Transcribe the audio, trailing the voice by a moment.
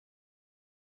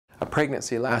A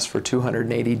pregnancy lasts for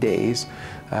 280 days,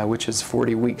 which is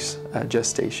 40 weeks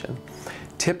gestation.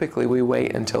 Typically, we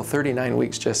wait until 39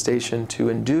 weeks gestation to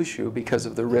induce you because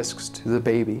of the risks to the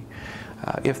baby.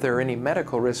 If there are any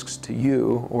medical risks to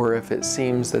you, or if it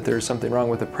seems that there's something wrong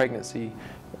with the pregnancy,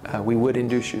 we would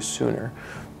induce you sooner.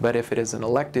 But if it is an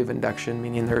elective induction,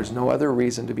 meaning there is no other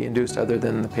reason to be induced other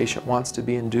than the patient wants to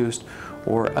be induced,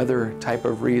 or other type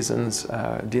of reasons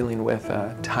dealing with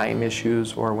time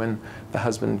issues or when the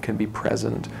husband can be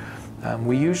present,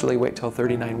 we usually wait till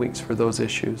 39 weeks for those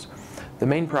issues. The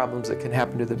main problems that can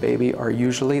happen to the baby are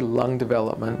usually lung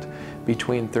development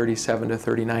between 37 to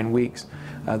 39 weeks.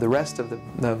 The rest of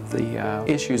the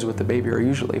issues with the baby are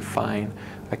usually fine.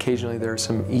 Occasionally there are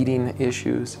some eating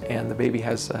issues, and the baby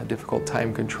has a difficult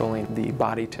time controlling the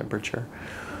body temperature.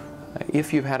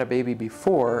 If you've had a baby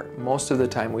before, most of the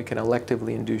time we can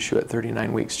electively induce you at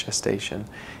 39 weeks gestation.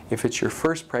 If it's your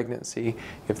first pregnancy,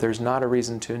 if there's not a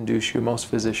reason to induce you, most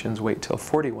physicians wait till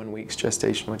 41 weeks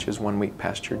gestation, which is 1 week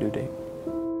past your due date.